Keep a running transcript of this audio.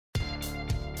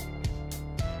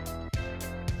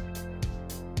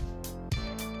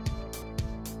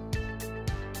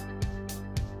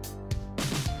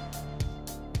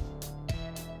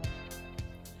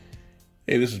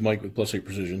Hey, this is Mike with +8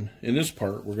 Precision. In this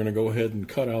part, we're going to go ahead and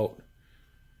cut out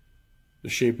the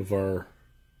shape of our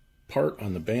part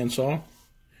on the bandsaw.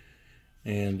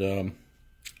 And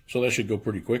so that should go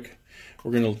pretty quick.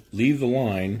 We're going to leave the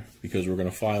line because we're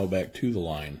going to file back to the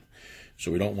line.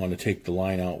 So we don't want to take the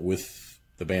line out with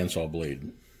the bandsaw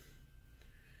blade.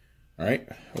 Alright,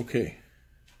 okay.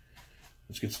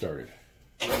 Let's get started.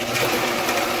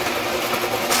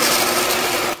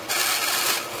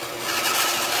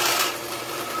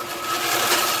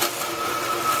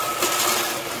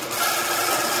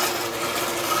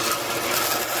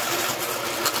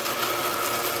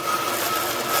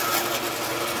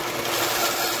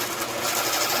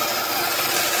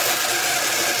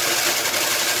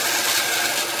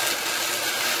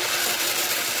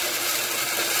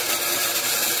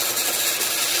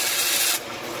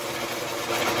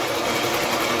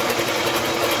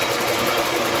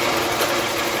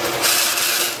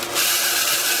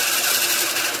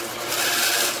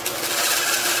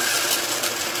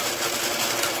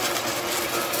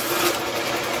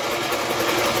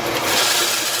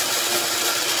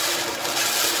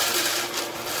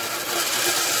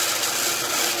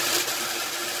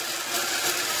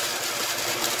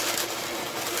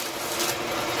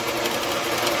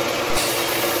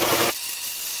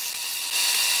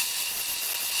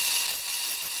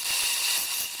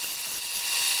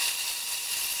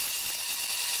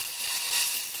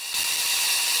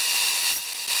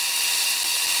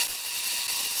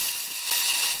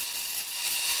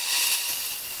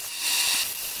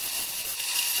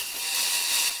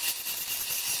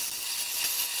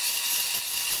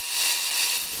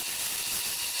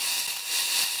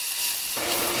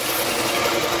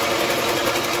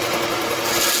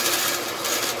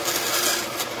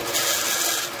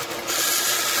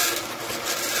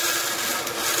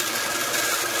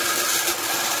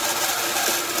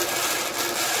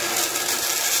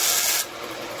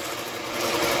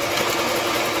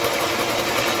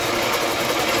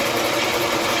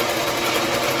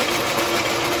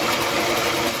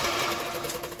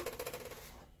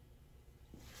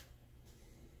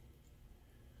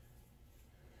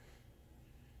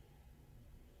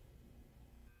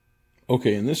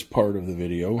 Okay, in this part of the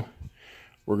video,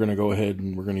 we're going to go ahead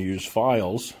and we're going to use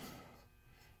files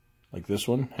like this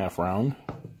one, half round,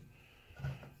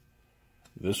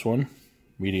 this one,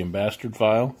 medium bastard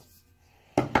file,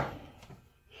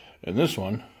 and this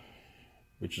one,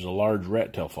 which is a large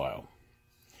rat tail file.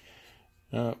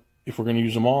 If we're going to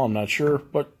use them all, I'm not sure,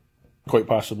 but quite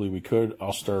possibly we could.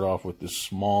 I'll start off with this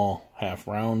small half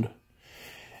round,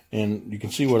 and you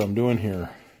can see what I'm doing here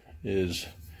is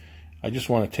I just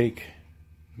want to take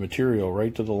material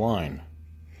right to the line.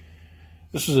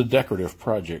 This is a decorative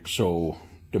project, so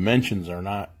dimensions are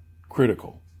not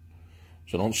critical.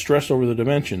 So don't stress over the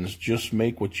dimensions, just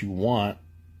make what you want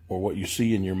or what you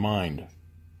see in your mind.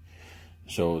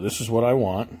 So this is what I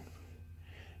want,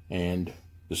 and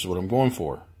this is what I'm going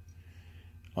for.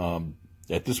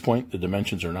 At this point, the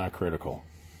dimensions are not critical.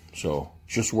 So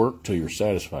just work till you're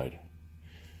satisfied.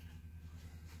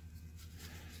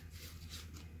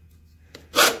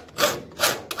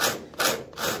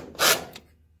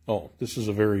 Oh, this is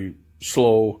a very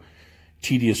slow,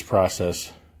 tedious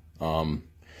process. Give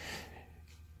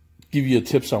you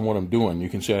tips on what I'm doing. You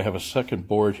can see I have a second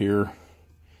board here,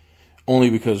 only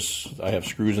because I have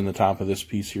screws in the top of this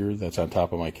piece here that's on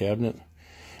top of my cabinet.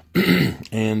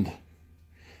 And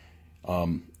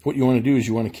what you want to do is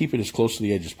you want to keep it as close to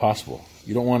the edge as possible.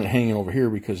 You don't want it hanging over here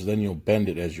because then you'll bend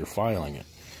it as you're filing it.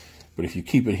 But if you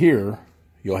keep it here,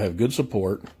 you'll have good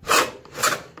support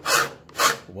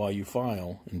while you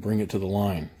file and bring it to the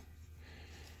line.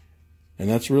 And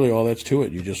that's really all that's to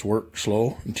it. You just work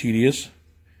slow and tedious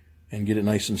and get it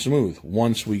nice and smooth.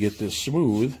 Once we get this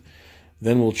smooth,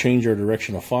 then we'll change our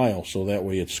direction of file so that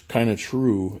way it's kind of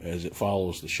true as it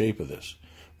follows the shape of this.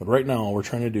 But right now all we're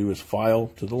trying to do is file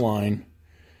to the line,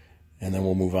 and then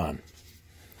we'll move on.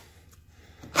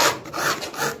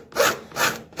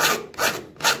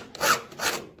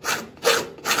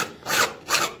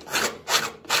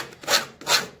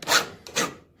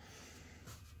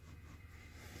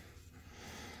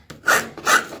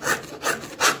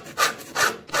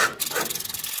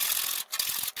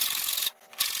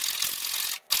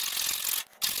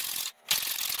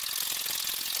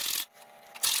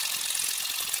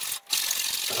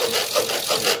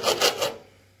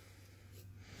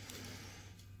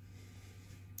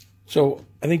 So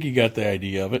I think you got the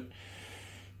idea of it.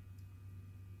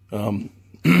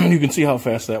 You can see how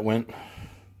fast that went,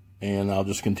 and I'll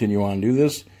just continue on and do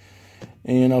this,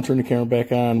 and I'll turn the camera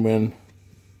back on when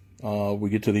we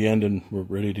get to the end and we're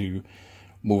ready to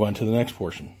move on to the next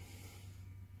portion.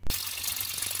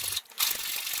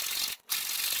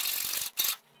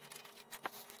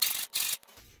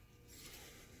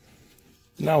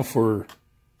 Now for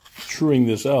truing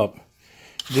this up,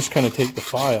 you just kind of take the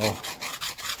file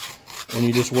and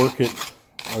you just work it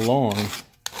along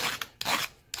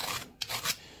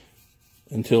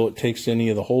until it takes any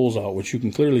of the holes out, which you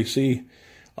can clearly see.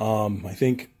 I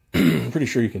think, I'm pretty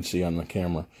sure you can see on the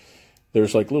camera.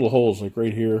 There's like little holes, like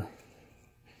right here.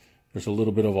 There's a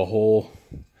little bit of a hole.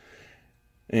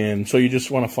 And so you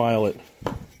just want to file it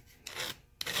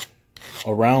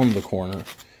around the corner,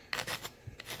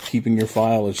 keeping your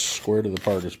file as square to the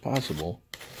part as possible.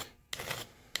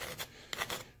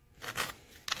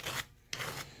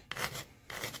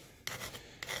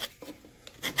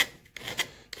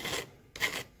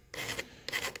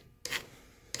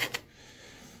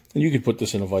 And you could put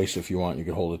this in a vise if you want. You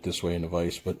could hold it this way in a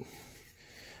vise, but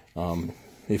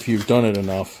if you've done it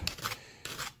enough,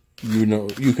 you know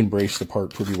you can brace the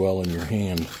part pretty well in your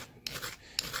hand.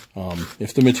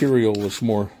 If the material was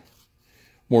more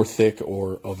thick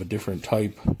or of a different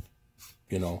type,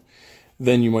 you know,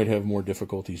 then you might have more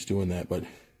difficulties doing that. But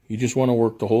you just want to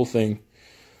work the whole thing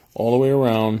all the way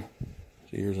around.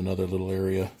 So here's another little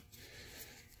area.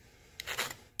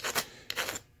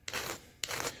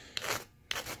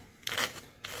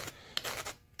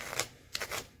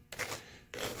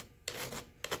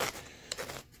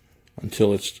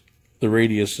 Until the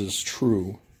radius is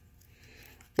true,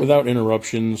 without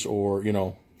interruptions or, you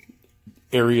know,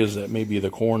 areas that may be the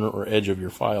corner or edge of your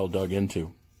file dug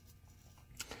into.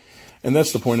 And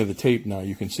that's the point of the tape now.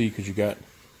 You can see, because you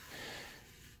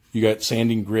got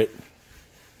sanding grit,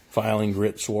 filing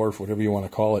grit, swarf, whatever you want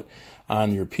to call it,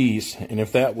 on your piece. And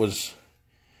if that was,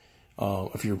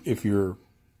 if your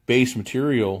base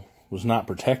material was not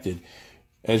protected,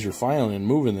 as you're filing and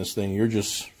moving this thing, you're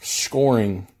just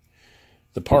scoring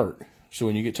the part. So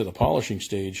when you get to the polishing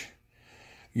stage,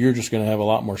 you're just going to have a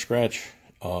lot more scratches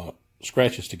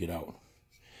to get out.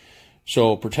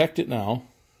 So protect it now.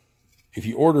 If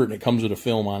you order it and it comes with a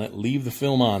film on it, leave the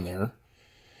film on there.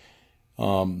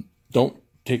 Don't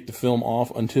take the film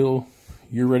off until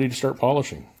you're ready to start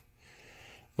polishing.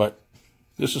 But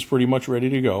this is pretty much ready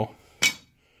to go.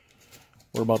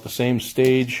 We're about the same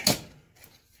stage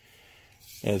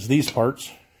as these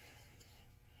parts.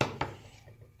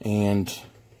 And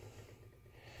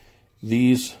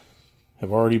these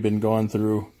have already been gone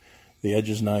through. The edge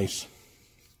is nice.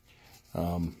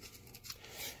 So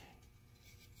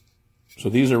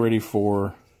these are ready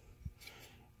for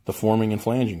the forming and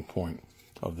flanging point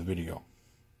of the video.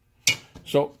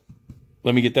 So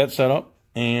let me get that set up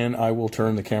and I will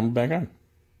turn the camera back on.